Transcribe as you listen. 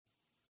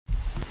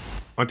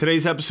On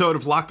today's episode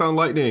of Locked On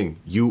Lightning,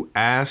 you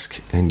ask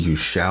and you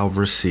shall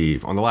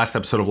receive. On the last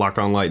episode of Locked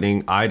On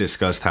Lightning, I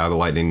discussed how the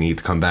Lightning need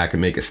to come back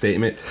and make a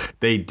statement.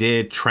 They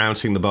did,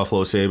 trouncing the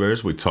Buffalo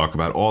Sabres. We talk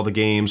about all the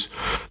games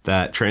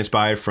that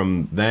transpired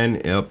from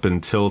then up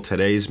until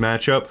today's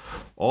matchup.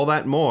 All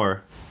that and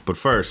more. But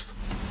first,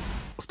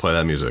 let's play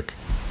that music.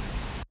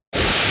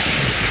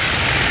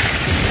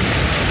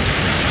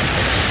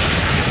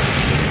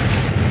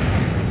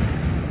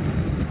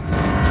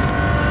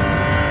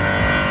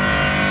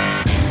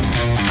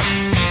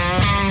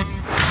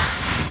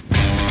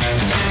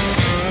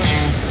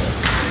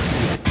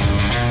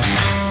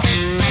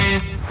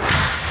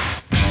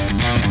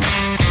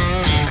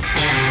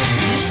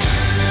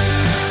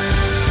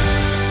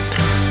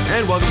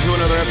 Welcome to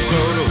another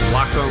episode of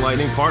Locked On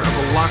Lightning, part of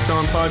the Locked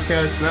On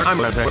Podcast Network. I'm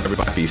glad to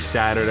everybody. Happy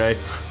Saturday.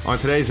 On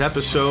today's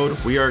episode,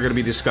 we are going to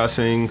be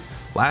discussing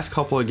last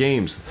couple of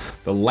games.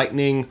 The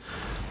Lightning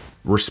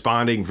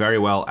responding very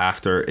well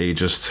after a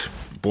just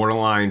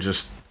borderline,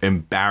 just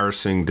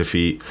embarrassing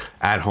defeat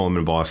at home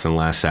in Boston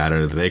last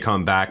Saturday. They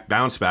come back,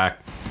 bounce back,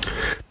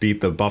 beat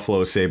the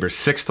Buffalo Sabres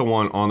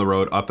 6-1 on the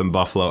road up in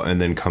Buffalo,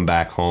 and then come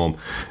back home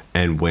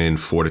and win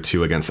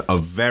 4-2 against a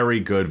very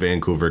good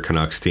Vancouver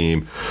Canucks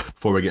team.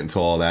 Before we get into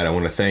all that, I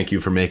want to thank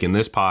you for making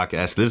this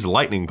podcast, this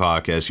Lightning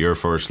podcast, your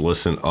first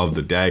listen of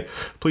the day.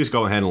 Please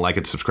go ahead and like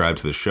and subscribe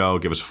to the show.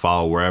 Give us a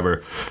follow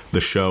wherever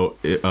the show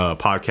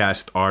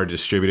podcasts are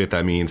distributed.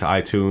 That means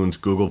iTunes,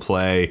 Google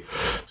Play,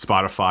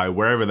 Spotify,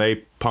 wherever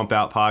they pump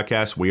out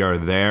podcasts, we are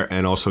there.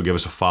 And also give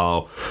us a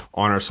follow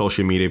on our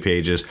social media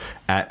pages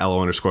at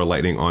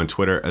LO_Lightning on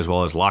Twitter, as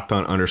well as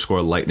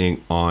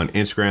LockedOn_Lightning on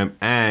Instagram,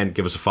 and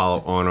give us a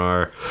follow on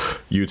our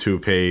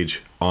YouTube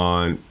page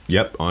on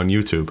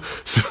YouTube.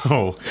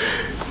 So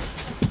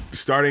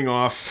starting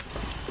off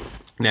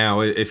now,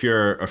 if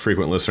you're a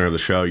frequent listener of the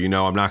show, you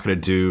know I'm not going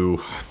to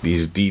do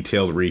these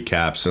detailed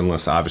recaps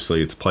unless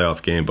obviously it's a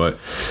playoff game, but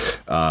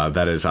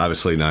that is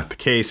obviously not the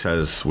case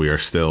as we are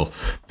still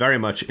very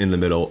much in the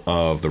middle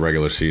of the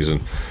regular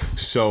season.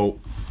 So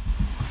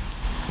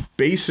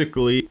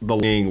basically,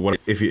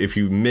 if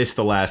you missed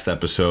the last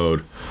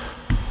episode,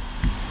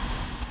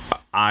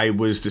 I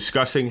was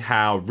discussing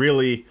how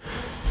really,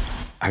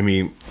 I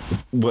mean,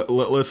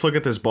 let's look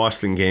at this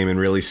Boston game and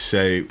really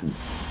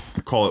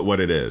call it what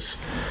it is.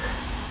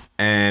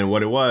 And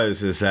what it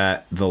was is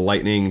that the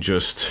Lightning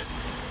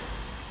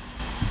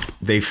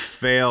they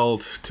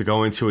failed to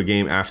go into a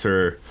game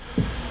after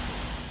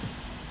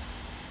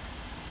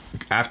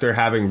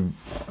having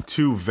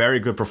two very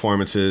good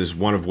performances,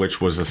 one of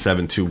which was a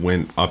 7-2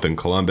 win up in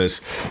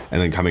Columbus,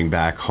 and then coming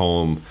back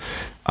home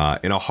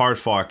in a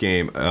hard-fought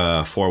game,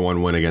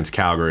 4-1 win against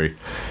Calgary.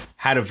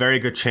 Had a very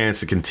good chance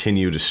to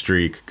continue to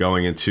streak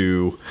going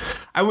into,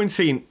 I wouldn't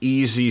say an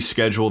easy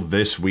schedule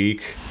this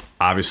week.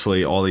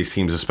 Obviously, all these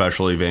teams,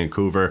 especially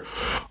Vancouver,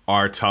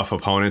 are tough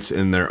opponents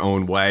in their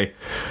own way.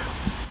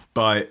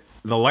 But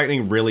the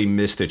Lightning really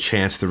missed a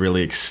chance to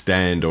really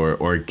extend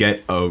or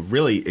get a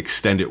really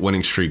extended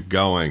winning streak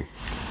going.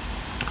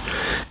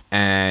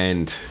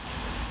 And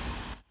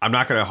I'm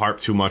not going to harp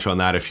too much on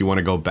that. If you want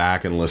to go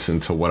back and listen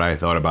to what I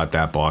thought about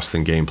that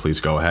Boston game, please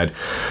go ahead.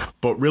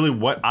 But really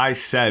what I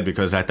said,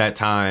 because at that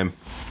time,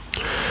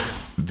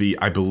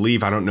 I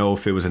don't know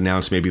if it was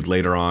announced maybe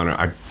later on.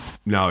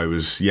 It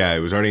was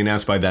already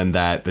announced by then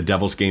that the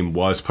Devils game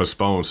was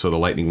postponed, so the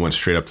Lightning went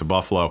straight up to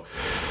Buffalo.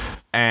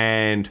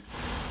 And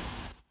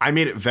I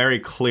made it very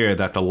clear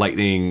that the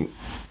Lightning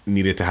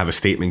needed to have a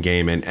statement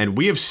game, and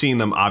we have seen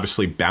them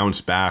obviously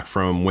bounce back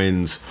from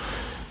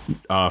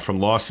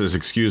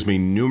losses,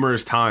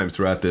 numerous times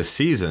throughout this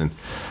season.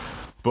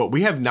 But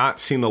we have not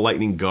seen the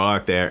Lightning go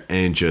out there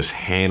and just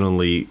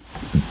handily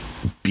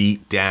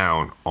beat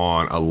down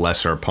on a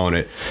lesser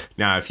opponent.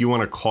 Now, if you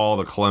want to call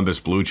the Columbus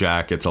Blue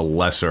Jackets a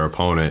lesser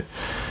opponent,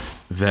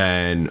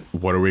 then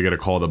what are we going to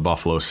call the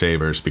Buffalo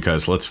Sabres?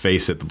 Because let's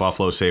face it, the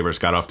Buffalo Sabres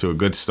got off to a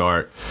good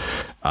start.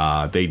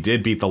 They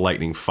did beat the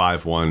Lightning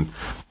 5-1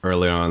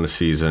 early on in the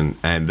season,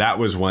 and that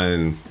was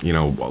when,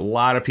 a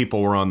lot of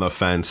people were on the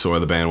fence or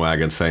the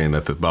bandwagon saying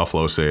that the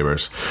Buffalo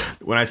Sabres,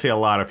 when I say a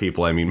lot of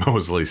people, I mean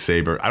mostly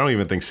Sabres. I don't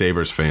even think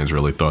Sabres fans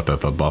really thought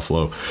that the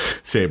Buffalo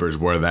Sabres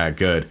were that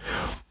good.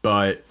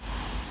 But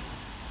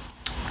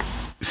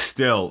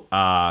still,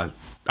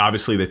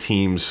 obviously the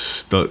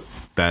teams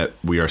that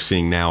we are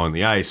seeing now on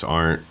the ice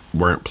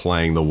weren't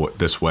playing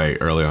this way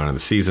early on in the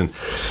season.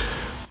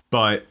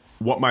 But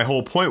what my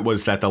whole point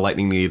was that the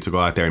Lightning needed to go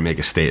out there and make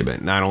a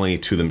statement, not only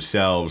to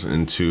themselves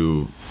and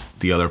to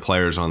the other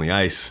players on the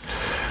ice,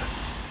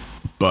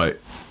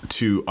 but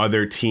to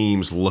other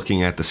teams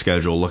looking at the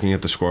schedule, looking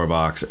at the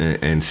scorebox,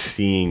 and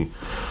seeing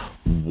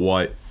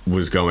what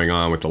was going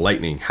on with the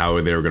Lightning, how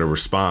they were going to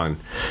respond.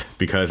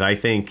 Because I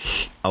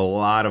think a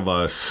lot of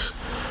us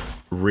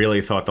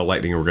really thought the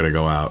Lightning were going to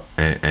go out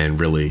and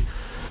really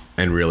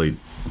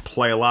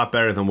play a lot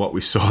better than what we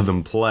saw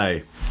them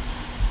play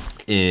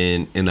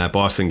in that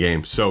Boston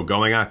game. So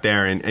going out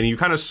there and you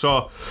kind of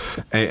saw,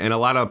 and a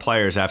lot of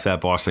players after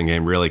that Boston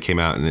game really came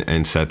out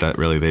and said that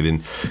really they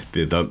didn't,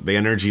 the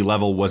energy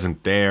level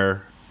wasn't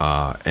there.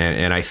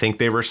 And I think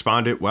they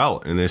responded well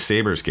in this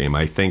Sabres game.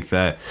 I think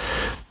that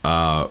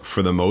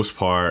for the most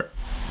part,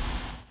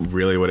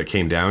 really what it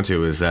came down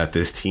to is that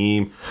this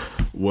team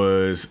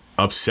was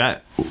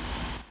upset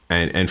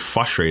and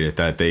frustrated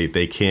that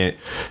they can't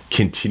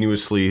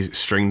continuously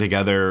string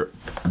together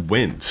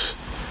wins.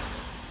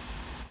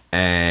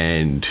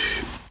 And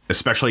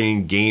especially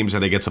in games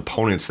that against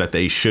opponents that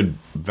they should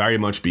very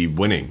much be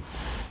winning.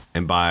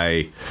 And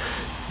by,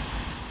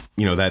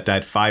 that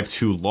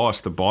 5-2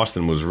 loss to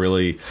Boston was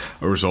really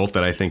a result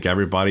that I think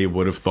everybody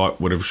would have thought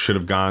should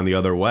have gone the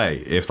other way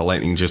if the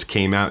Lightning just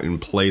came out and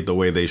played the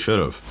way they should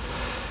have.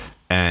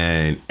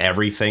 And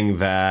everything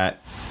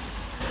that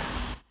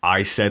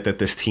I said that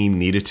this team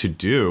needed to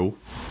do,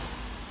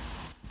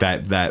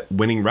 that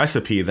winning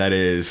recipe that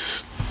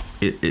is,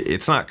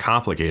 it's not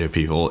complicated,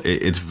 people.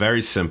 It's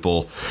very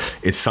simple.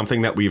 It's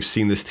something that we've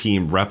seen this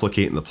team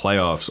replicate in the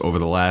playoffs over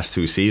the last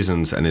 2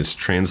 seasons, and it's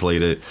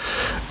translated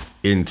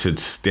into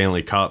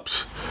Stanley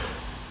Cups.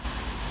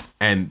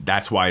 And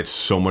that's why it's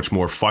so much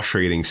more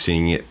frustrating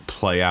seeing it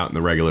play out in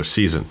the regular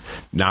season,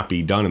 not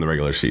be done in the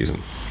regular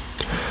season.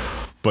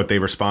 But they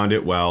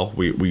responded well.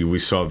 We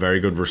saw a very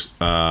good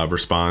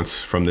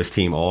response from this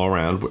team all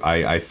around.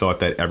 I thought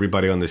that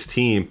everybody on this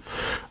team,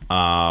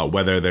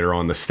 whether they're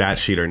on the stat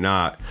sheet or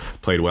not,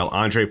 played well.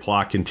 Andre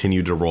Plot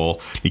continued to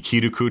roll.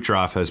 Nikita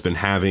Kucherov has been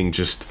having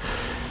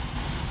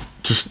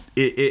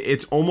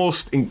it's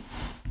almost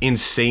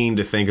insane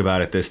to think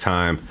about at this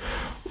time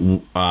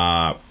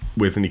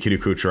with Nikita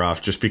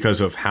Kucherov, just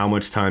because of how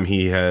much time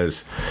he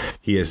has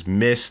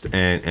missed,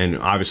 and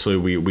obviously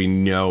we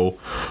know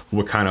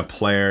what kind of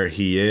player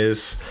he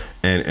is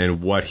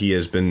and what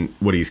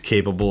he's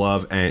capable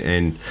of,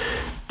 and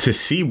to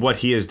see what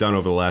he has done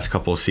over the last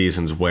couple of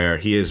seasons where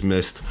he has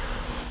missed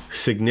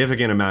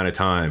significant amount of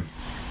time,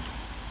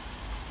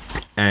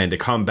 and to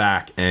come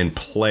back and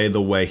play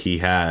the way he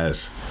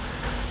has.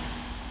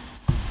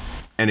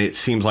 And it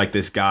seems like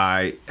this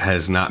guy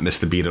has not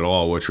missed a beat at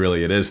all, which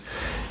really it is.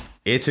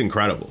 It's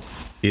incredible.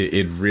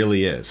 It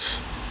really is.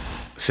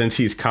 Since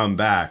he's come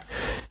back,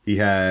 he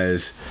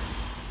has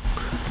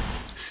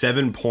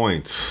 7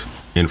 points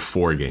in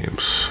 4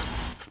 games.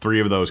 3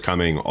 of those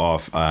coming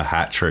off a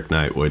hat trick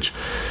night, which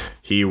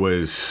he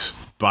was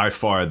by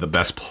far the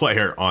best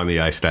player on the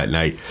ice that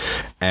night.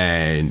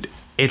 And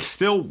it's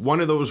still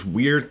one of those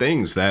weird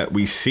things that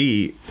we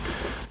see.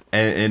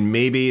 And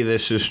maybe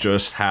this is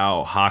just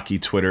how hockey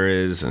Twitter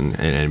is,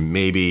 and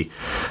maybe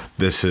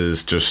this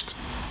is just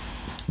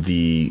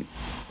the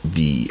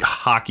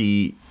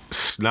hockey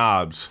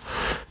snobs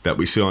that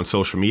we see on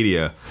social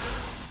media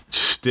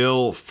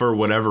still, for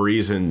whatever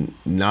reason,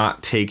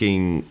 not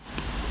taking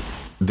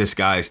this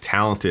guy's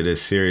talented as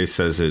serious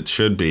as it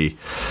should be.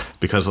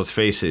 Because let's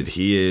face it,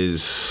 he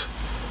is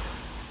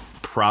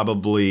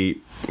probably,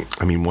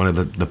 one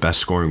of the best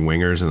scoring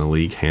wingers in the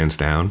league, hands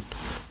down,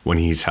 when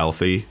he's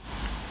healthy.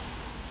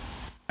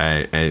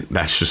 And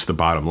that's just the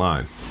bottom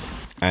line.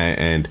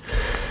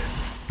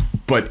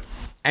 But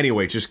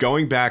anyway, just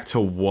going back to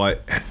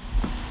what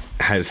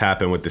has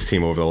happened with this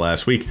team over the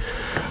last week,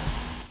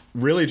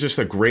 really just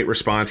a great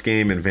response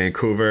game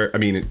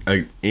in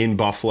in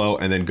Buffalo,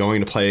 and then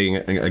going to play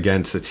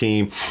against a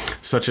team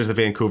such as the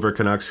Vancouver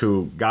Canucks,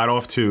 who got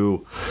off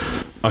to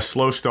a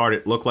slow start.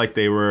 It looked like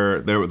there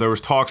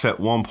was talks at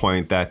one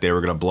point that they were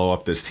going to blow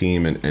up this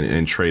team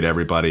and trade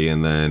everybody,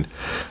 and then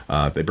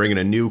they bring in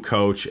a new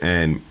coach.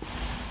 And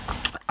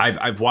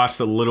I've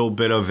watched a little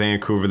bit of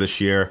Vancouver this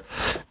year,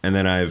 and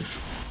then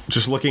I've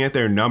just looking at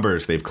their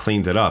numbers, they've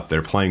cleaned it up.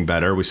 They're playing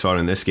better. We saw it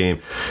in this game.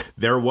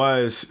 There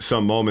was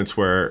some moments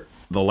where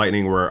the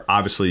Lightning were,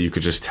 obviously you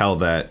could just tell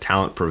that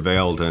talent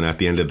prevailed, and at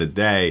the end of the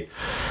day,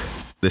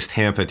 this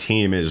Tampa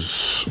team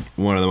is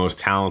one of the most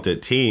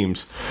talented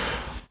teams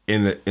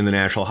in the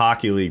National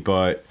Hockey League.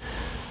 But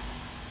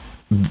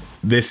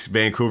this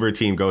Vancouver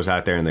team goes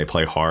out there and they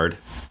play hard,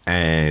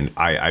 and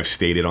I've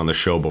stated on the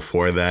show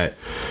before that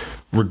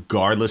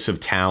regardless of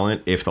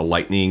talent, if the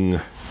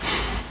Lightning,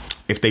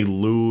 if they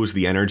lose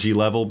the energy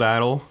level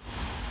battle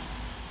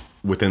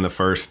within the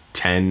first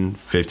 10,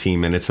 15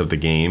 minutes of the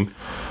game,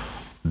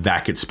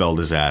 that could spell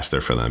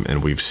disaster for them.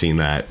 And we've seen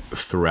that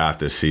throughout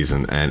this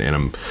season.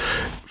 And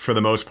for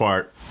the most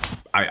part,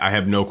 I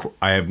have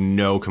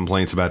no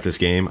complaints about this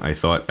game. I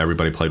thought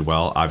everybody played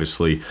well.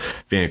 Obviously,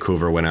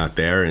 Vancouver went out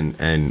there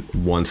and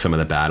won some of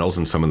the battles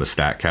in some of the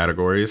stat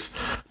categories.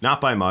 Not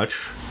by much,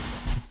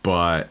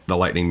 but the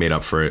Lightning made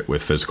up for it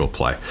with physical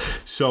play.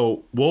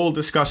 So we'll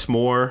discuss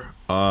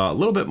a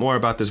little bit more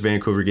about this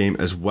Vancouver game,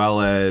 as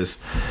well as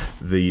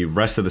the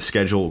rest of the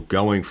schedule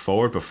going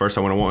forward. But first,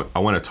 I want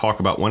to talk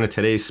about one of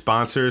today's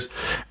sponsors,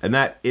 and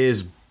that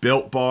is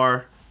Built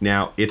Bar.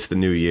 Now, it's the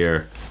new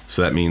year,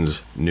 so that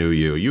means new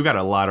you. You got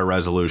a lot of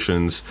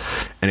resolutions,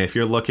 and if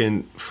you're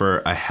looking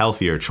for a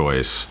healthier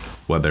choice,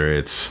 whether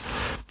it's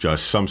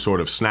just some sort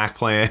of snack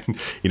plan,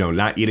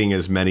 not eating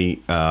as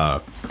many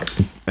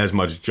as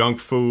much junk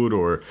food,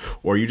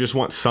 or you just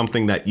want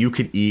something that you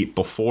could eat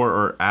before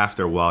or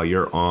after while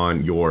you're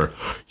on your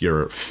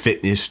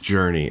fitness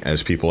journey,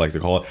 as people like to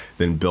call it,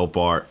 then Built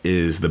Bar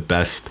is the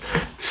best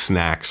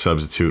snack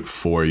substitute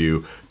for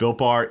you. Built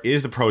Bar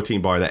is the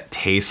protein bar that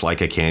tastes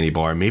like a candy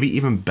bar, maybe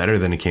even better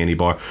than a candy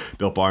bar.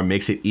 Built Bar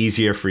makes it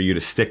easier for you to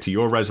stick to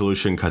your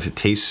resolution because it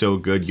tastes so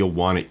good you'll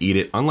want to eat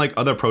it, unlike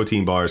other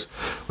protein bars,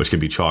 which can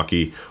be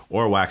chalky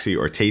or waxy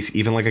or taste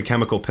even like a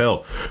chemical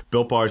pill.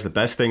 Built Bars, the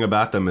best thing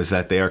about them is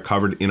that they are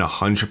covered in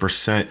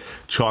 100%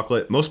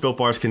 chocolate. Most Built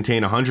Bars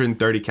contain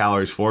 130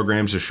 calories, 4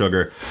 grams of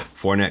sugar,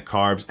 4 net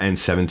carbs, and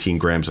 17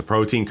 grams of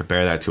protein.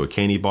 Compare that to a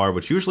candy bar,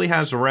 which usually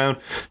has around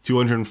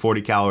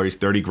 240 calories,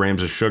 30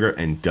 grams of sugar,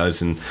 and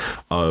dozen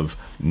of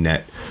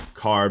net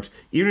carbs.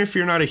 Even if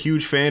you're not a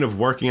huge fan of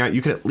working out,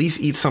 you can at least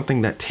eat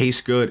something that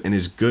tastes good and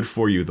is good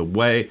for you.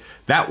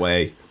 That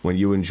way, when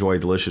you enjoy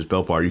delicious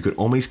Built Bar, you could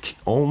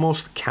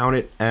almost count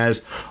it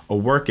as a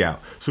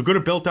workout. So go to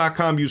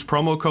Built.com, use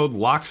promo code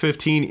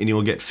LOCKED15, and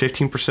you'll get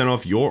 15%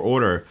 off your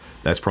order.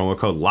 That's promo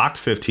code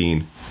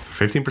LOCKED15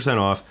 for 15%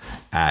 off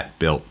at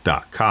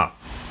Built.com.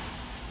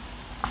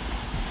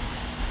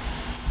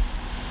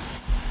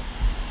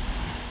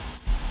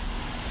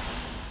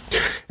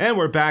 And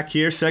we're back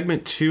here,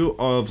 segment 2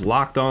 of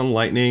Locked On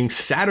Lightning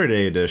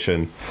Saturday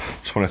edition.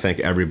 Just want to thank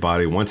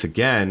everybody once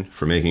again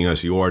for making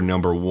us your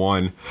number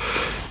one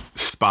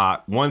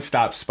stop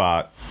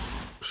spot,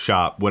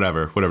 shop,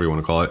 whatever you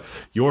want to call it.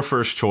 Your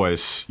first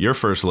choice, your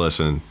first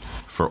listen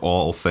for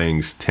all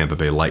things Tampa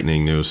Bay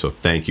Lightning news. So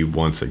thank you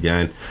once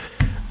again.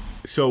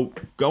 So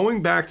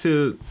going back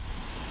to,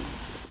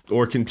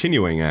 or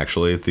continuing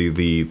actually,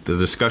 the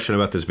discussion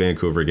about this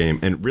Vancouver game,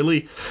 and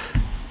really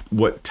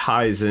what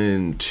ties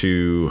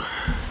into,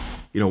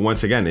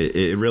 once again,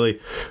 it really,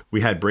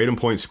 we had Braden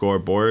Point score,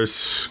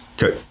 Boris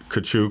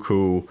Kachuk,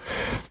 who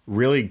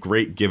really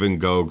great give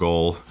and go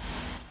goal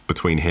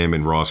between him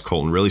and Ross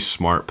Colton, really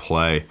smart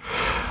play.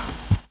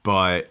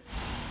 But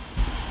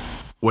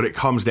what it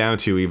comes down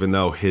to, even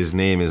though his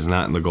name is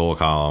not in the goal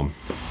column,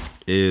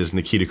 is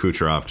Nikita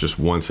Kucherov just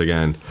once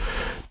again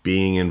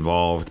being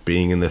involved,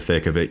 being in the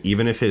thick of it.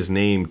 Even if his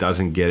name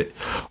doesn't get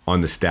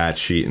on the stat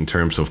sheet in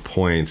terms of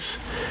points,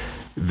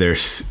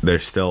 there's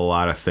still a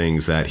lot of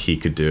things that he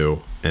could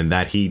do and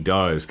that he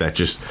does that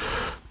just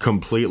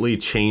completely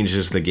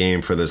changes the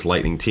game for this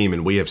Lightning team.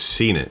 And we have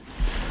seen it.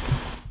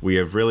 We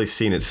have really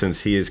seen it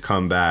since he has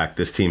come back.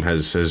 This team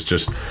has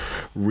just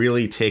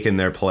really taken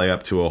their play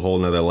up to a whole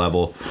nother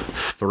level.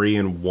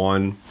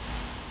 3-1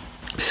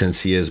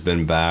 since he has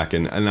been back.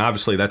 And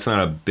obviously that's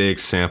not a big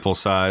sample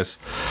size,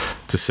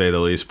 to say the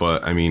least.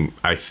 But, I mean,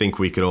 I think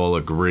we could all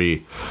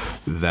agree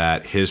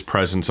that his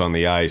presence on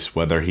the ice,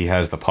 whether he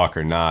has the puck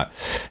or not,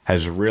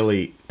 has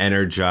really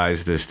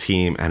energized this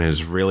team and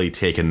has really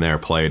taken their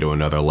play to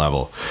another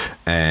level.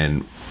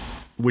 And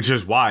which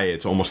is why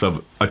it's almost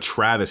of a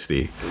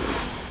travesty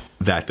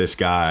that this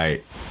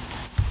guy,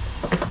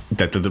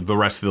 that the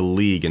rest of the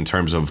league in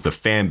terms of the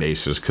fan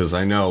bases, because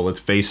I know, let's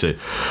face it,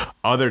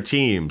 other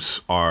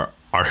teams are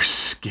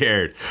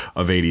scared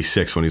of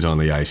 86 when he's on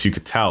the ice. You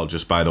could tell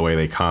just by the way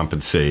they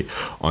compensate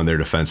on their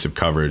defensive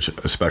coverage,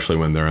 especially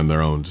when they're in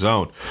their own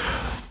zone.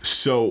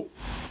 So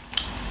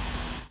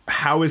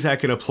how is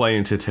that going to play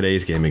into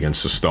today's game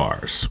against the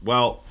Stars?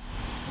 Well,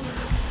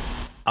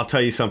 I'll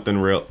tell you something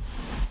real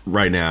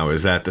right now,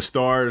 is that the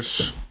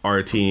Stars are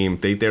a team,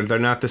 they're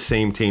not the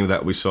same team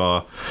that we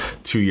saw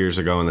 2 years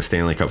ago in the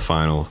Stanley Cup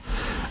final.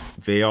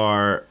 They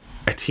are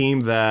a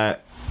team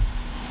that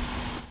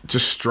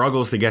just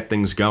struggles to get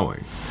things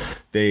going.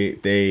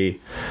 They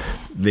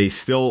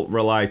still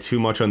rely too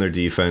much on their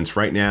defense.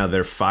 Right now,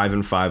 they're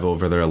 5-5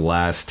 over their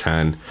last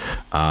 10,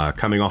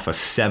 coming off a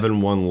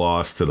 7-1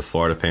 loss to the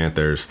Florida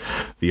Panthers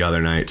the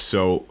other night.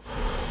 So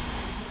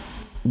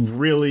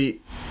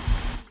really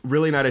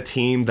not a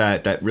team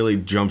that really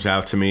jumps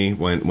out to me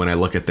when I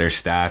look at their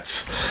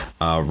stats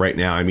right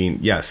now. I mean,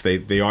 yes,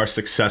 they are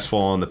successful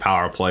on the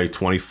power play,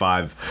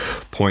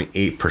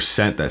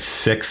 25.8%. That's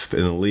 6th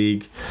in the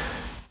league.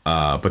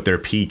 But their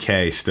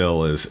PK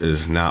still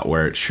is not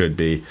where it should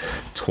be.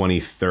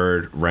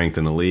 23rd ranked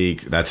in the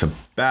league. That's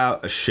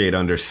about a shade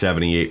under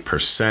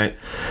 78%.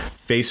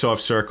 Face-off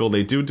circle,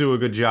 they do a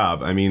good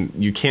job. I mean,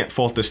 you can't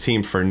fault this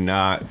team for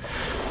not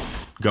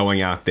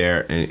going out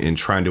there and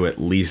trying to at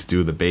least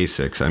do the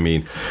basics. I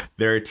mean,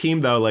 they're a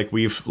team, though, like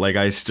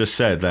I just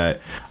said,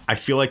 that I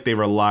feel like they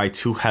rely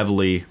too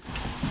heavily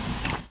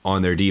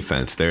on their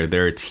defense.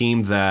 They're a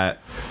team that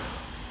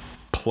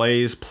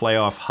plays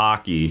playoff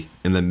hockey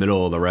in the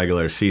middle of the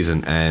regular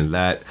season, and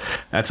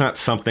that's not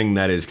something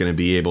that is going to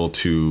be able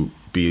to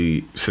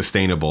be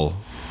sustainable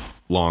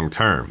long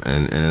term.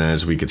 And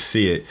as we could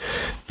see it,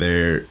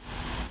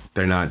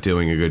 they're not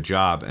doing a good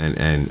job.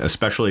 And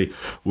especially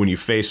when you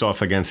face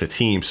off against a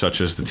team such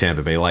as the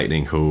Tampa Bay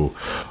Lightning, who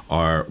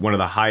are one of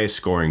the highest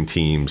scoring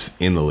teams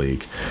in the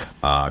league,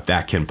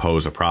 that can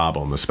pose a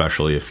problem,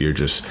 especially if you're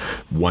just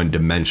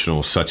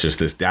one-dimensional, such as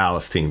this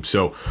Dallas team.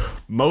 So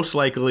most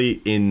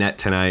likely in net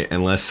tonight,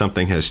 unless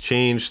something has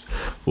changed,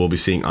 we'll be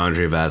seeing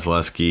Andrei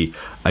Vasilevskiy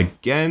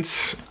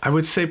against, I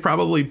would say,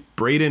 probably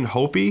Braden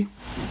Holtby.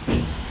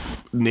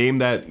 Name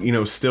that,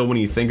 still when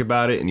you think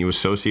about it and you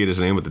associate his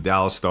name with the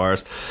Dallas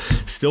Stars,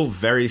 still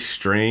very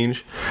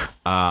strange.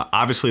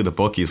 Obviously, the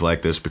bookies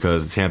like this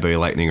because the Tampa Bay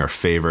Lightning are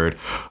favored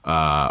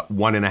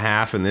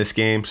 1.5 in this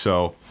game.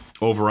 So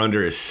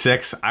over-under is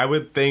 6. I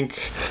would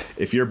think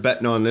if you're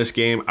betting on this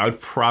game, I would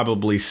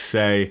probably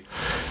say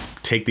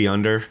take the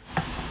under.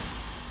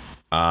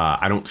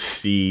 I don't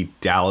see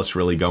Dallas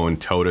really going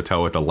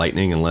toe-to-toe with the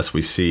Lightning unless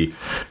we see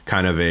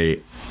kind of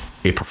a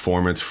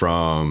performance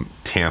from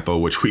Tampa,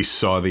 which we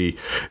saw the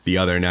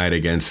other night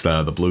against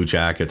the Blue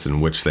Jackets,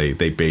 in which they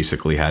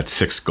basically had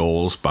 6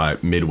 goals by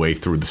midway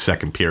through the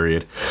second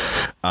period.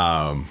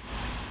 But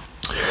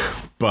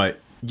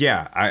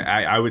yeah,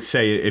 I would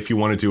say if you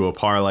want to do a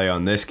parlay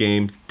on this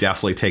game,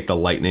 definitely take the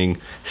Lightning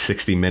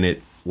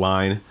 60-minute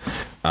line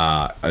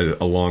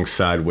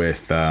alongside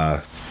with,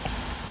 I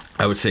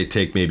would say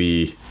take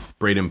maybe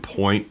Braden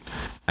Point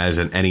as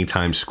an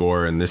anytime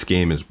scorer in this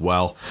game as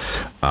well.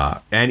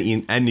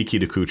 And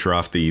Nikita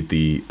Kucherov,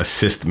 the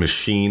assist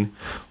machine,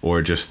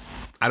 or just,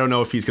 I don't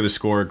know if he's going to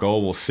score a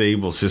goal. We'll see.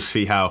 We'll just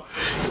see how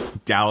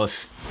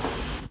Dallas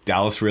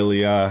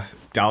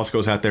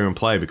goes out there and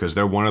play, because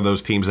they're one of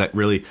those teams that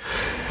really,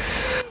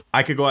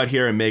 I could go out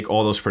here and make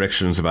all those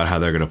predictions about how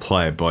they're going to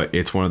play, but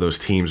it's one of those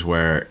teams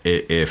where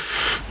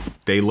if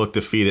they look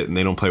defeated and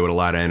they don't play with a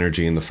lot of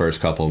energy in the first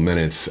couple of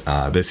minutes,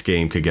 this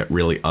game could get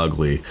really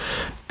ugly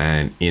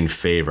and in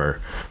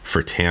favor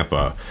for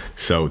Tampa.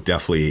 So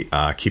definitely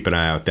keep an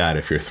eye out that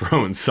if you're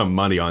throwing some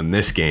money on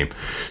this game.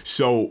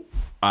 So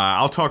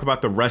I'll talk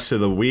about the rest of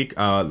the week.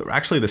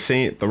 Actually,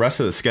 the rest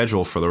of the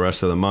schedule for the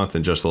rest of the month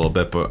in just a little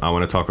bit, but I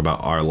want to talk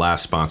about our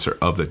last sponsor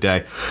of the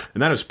day,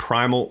 and that is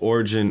Primal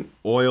Origin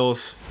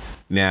Oils.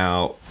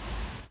 Now,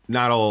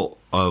 not all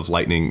of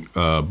Lightning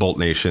Bolt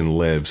Nation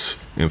lives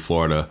in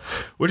Florida,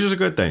 which is a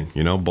good thing.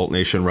 Bolt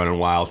Nation running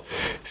wild.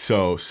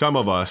 So some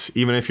of us,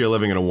 even if you're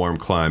living in a warm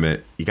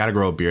climate, you got to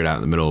grow a beard out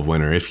in the middle of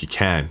winter if you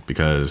can,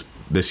 because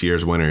this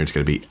year's winter is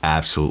going to be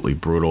absolutely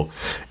brutal.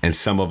 And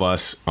some of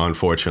us,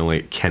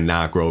 unfortunately,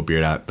 cannot grow a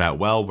beard out that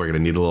well. We're going to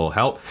need a little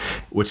help,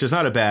 which is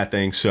not a bad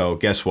thing. So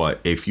guess what?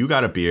 If you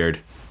got a beard,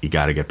 you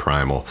got to get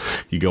Primal.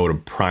 You go to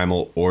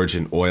Primal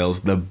Origin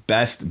Oils, the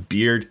best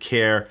beard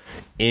care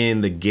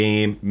in the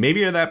game. Maybe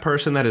you're that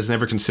person that has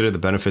never considered the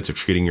benefits of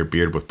treating your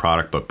beard with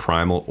product, but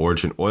Primal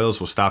Origin Oils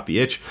will stop the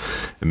itch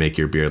and make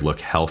your beard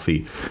look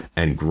healthy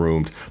and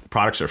groomed. The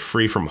products are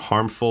free from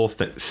harmful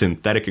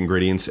synthetic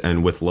ingredients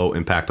and with low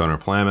impact on our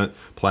planet.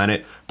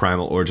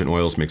 Primal Origin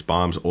Oils makes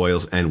bombs,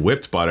 oils, and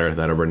whipped butter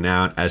that are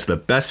renowned as the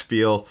best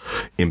feel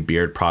in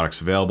beard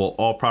products available.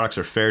 All products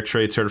are fair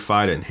trade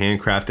certified and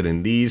handcrafted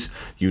in these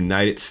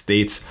United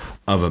States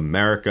of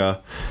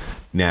America.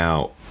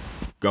 Now,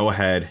 go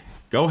ahead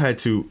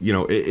to,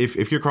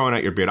 if you're growing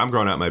out your beard, I'm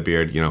growing out my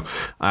beard,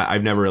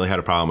 I've never really had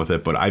a problem with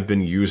it, but I've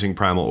been using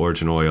Primal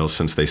Origin Oils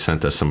since they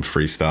sent us some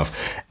free stuff.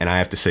 And I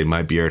have to say,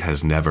 my beard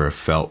has never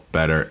felt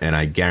better. And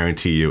I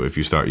guarantee you, if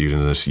you start using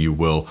this, your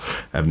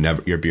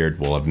beard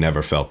will have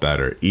never felt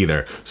better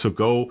either. So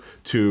go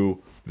to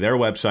their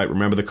website.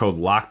 Remember the code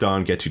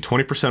LOCKEDON gets you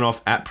 20%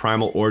 off at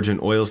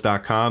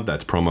primaloriginoils.com.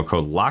 That's promo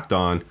code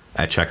LOCKEDON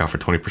at checkout for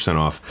 20%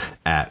 off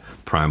at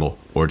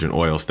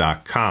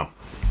primaloriginoils.com.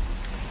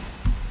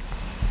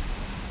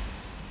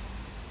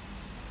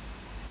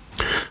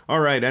 All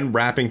right, and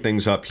wrapping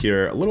things up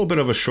here, a little bit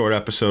of a short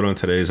episode on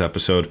today's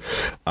episode.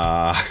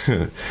 Yes,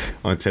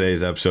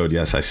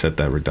 I said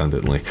that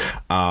redundantly.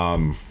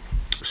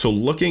 So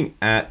looking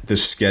at the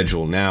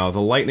schedule now,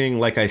 the Lightning,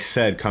 like I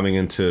said, coming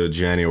into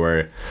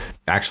January,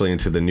 actually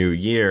into the new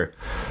year,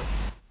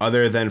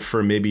 other than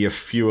for maybe a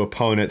few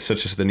opponents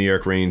such as the New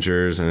York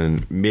Rangers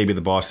and maybe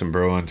the Boston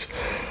Bruins,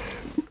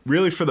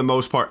 really for the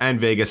most part, and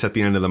Vegas at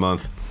the end of the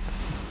month,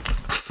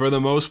 for the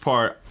most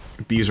part,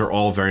 these are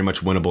all very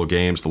much winnable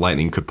games. The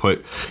Lightning could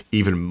put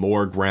even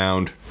more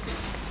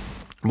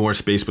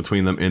space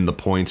between them in the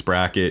points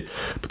bracket,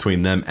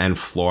 between them and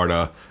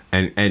Florida,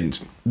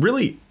 and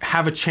really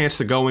have a chance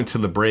to go into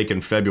the break in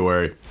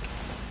February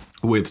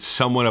with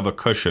somewhat of a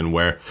cushion,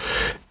 where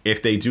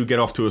if they do get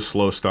off to a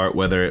slow start,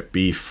 whether it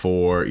be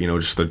for,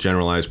 just a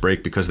generalized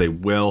break, because they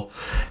will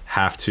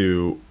have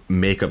to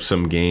make up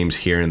some games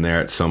here and there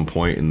at some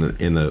point in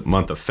the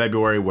month of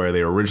February, where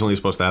they were originally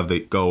supposed to have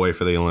the go away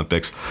for the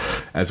Olympics.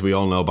 As we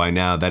all know by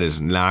now, that is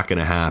not going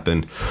to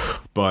happen.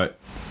 But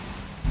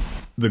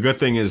the good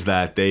thing is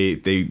that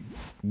they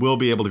will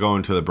be able to go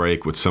into the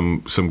break with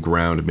some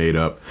ground made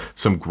up,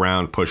 some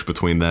ground pushed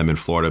between them and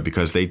Florida,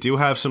 because they do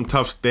have some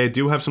tough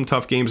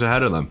games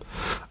ahead of them.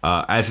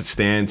 As it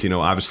stands,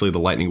 obviously the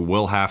Lightning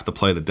will have to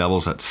play the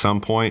Devils at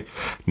some point.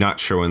 Not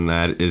sure when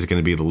that is going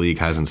to be. The league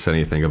hasn't said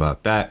anything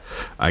about that.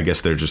 I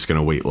guess they're just going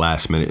to wait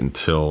last minute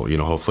until,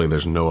 hopefully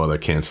there's no other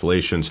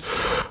cancellations.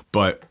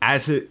 But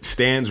as it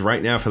stands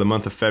right now for the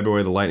month of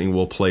February, the Lightning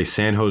will play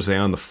San Jose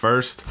on the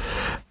 1st,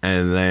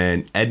 and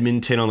then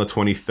Edmonton on the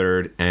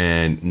 23rd,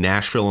 and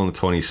Nashville on the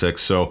 26th.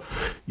 So,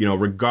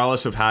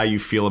 regardless of how you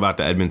feel about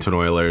the Edmonton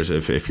Oilers,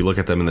 if you look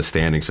at them in the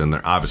standings, and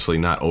they're obviously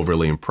not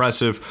overly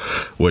impressive,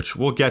 which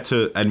we'll get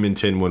to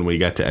Edmonton when we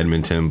get to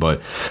Edmonton,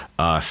 but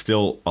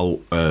still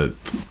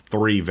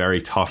 3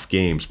 very tough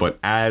games. But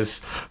as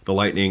the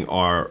Lightning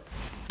are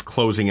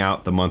closing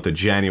out the month of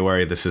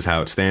January, this is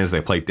how it stands.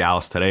 They play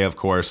Dallas today, of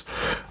course,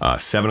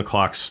 7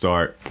 o'clock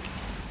start.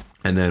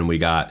 And then we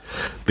got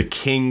the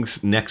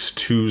Kings next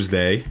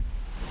Tuesday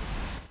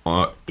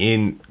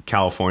in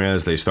California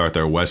as they start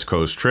their West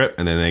Coast trip.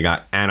 And then they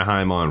got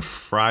Anaheim on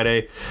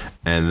Friday,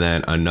 and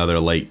then another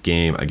late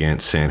game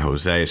against San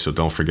Jose. So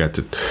don't forget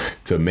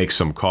to make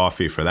some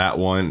coffee for that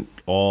one.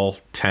 All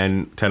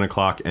 10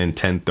 o'clock and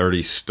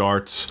 10:30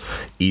 starts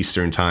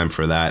Eastern time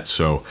for that.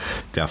 So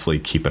definitely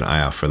keep an eye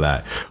out for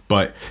that.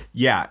 But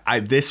yeah,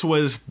 this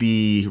was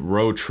the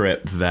road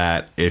trip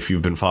that, if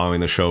you've been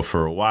following the show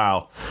for a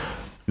while,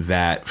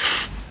 that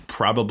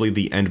probably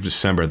the end of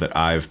December that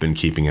I've been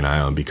keeping an eye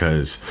on,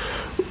 because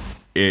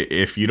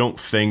if you don't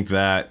think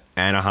that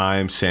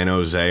Anaheim, San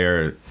Jose,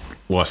 or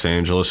Los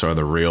Angeles are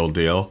the real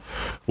deal,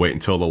 wait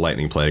until the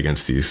Lightning play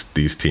against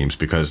these teams,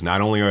 because not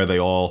only are they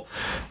all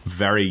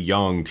very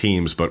young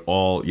teams, but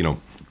all,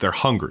 they're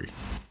hungry.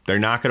 They're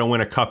not going to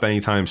win a cup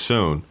anytime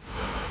soon,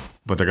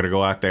 but they're going to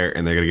go out there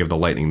and they're going to give the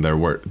Lightning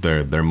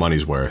their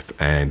money's worth,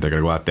 and they're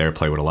going to go out there,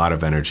 play with a lot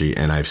of energy.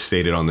 And I've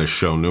stated on this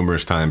show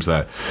numerous times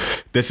that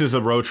this is a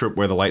road trip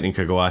where the Lightning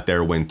could go out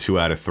there and win 2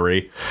 out of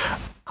 3.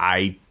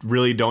 I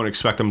really don't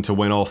expect them to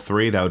win all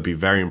 3. That would be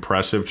very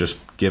impressive, just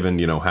given,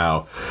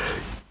 how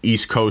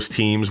East Coast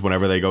teams,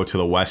 whenever they go to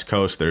the West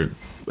Coast,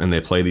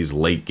 they play these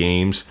late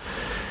games,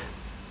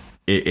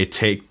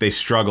 they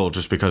struggle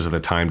just because of the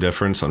time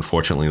difference.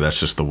 Unfortunately, that's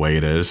just the way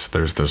it is.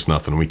 There's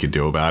nothing we could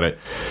do about it.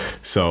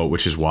 So,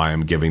 which is why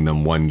I'm giving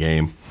them 1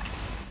 game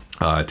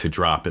to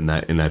drop in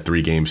that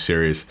 3-game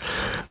series,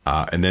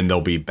 and then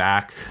they'll be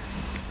back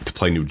to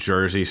play New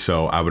Jersey.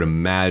 So I would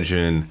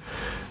imagine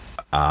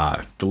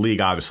the league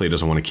obviously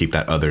doesn't want to keep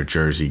that other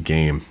Jersey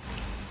game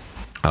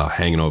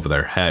hanging over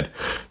their head.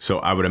 So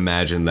I would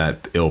imagine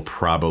that it'll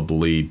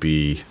probably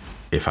be,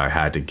 if I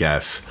had to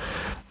guess,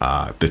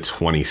 the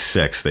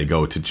 26th. They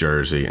go to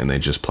Jersey and they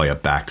just play a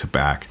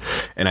back-to-back.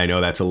 And I know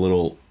that's a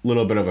little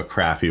bit of a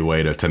crappy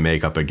way to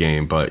make up a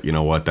game, but you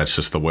know what? That's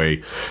just the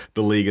way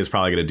the league is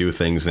probably going to do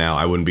things now.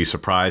 I wouldn't be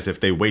surprised if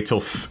they wait till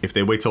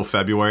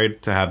February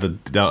to have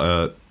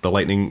the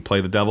Lightning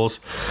play the Devils.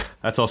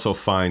 That's also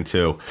fine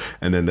too.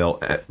 And then they'll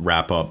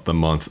wrap up the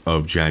month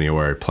of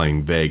January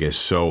playing Vegas.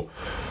 So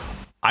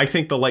I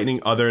think the Lightning,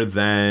 other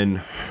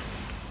than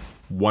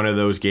one of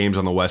those games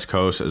on the West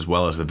Coast as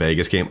well as the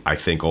Vegas game, I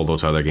think all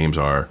those other games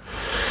are,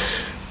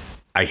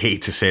 I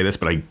hate to say this,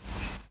 but I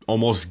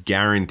almost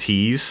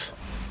guarantees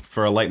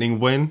for a Lightning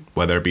win,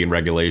 whether it be in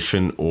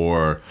regulation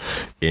or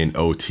in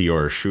OT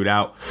or a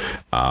shootout.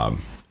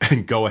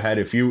 And go ahead,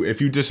 if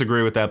you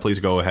disagree with that, please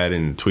go ahead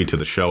and tweet to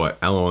the show at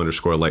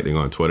LO_Lightning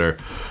on Twitter,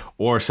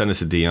 or send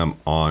us a DM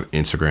on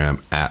Instagram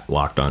at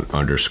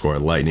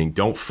LockedOn_Lightning.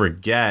 Don't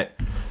forget,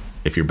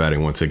 if you're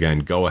betting, once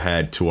again, go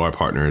ahead to our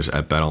partners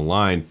at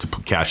BetOnline to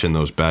cash in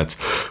those bets.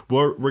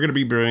 We're going to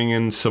be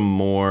bringing some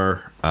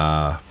more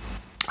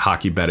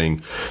hockey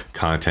betting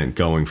content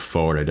going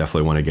forward. I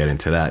definitely want to get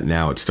into that.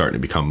 Now it's starting to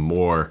become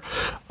more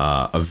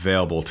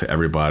available to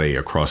everybody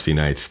across the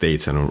United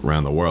States and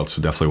around the world,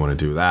 so definitely want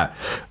to do that.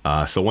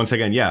 So once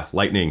again,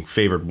 Lightning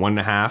favored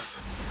 1.5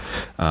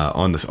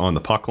 on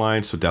the puck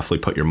line, so definitely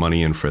put your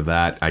money in for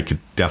that. I could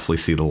definitely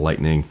see the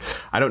Lightning.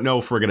 I don't know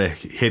if we're going to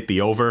hit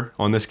the over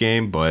on this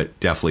game, but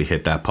definitely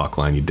hit that puck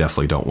line. You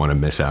definitely don't want to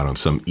miss out on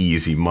some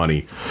easy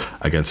money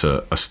against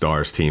a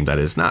Stars team that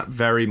is not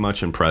very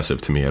much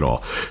impressive to me at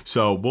all.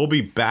 So we'll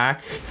be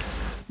back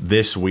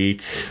this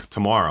week,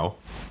 tomorrow,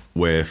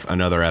 with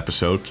another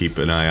episode. Keep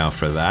an eye out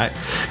for that.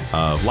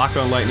 Locked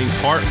On Lightning,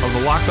 part of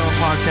the Locked On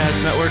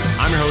Podcast Network.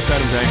 I'm your host,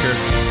 Adam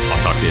Zanker.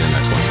 I'll talk to you in the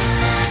next one.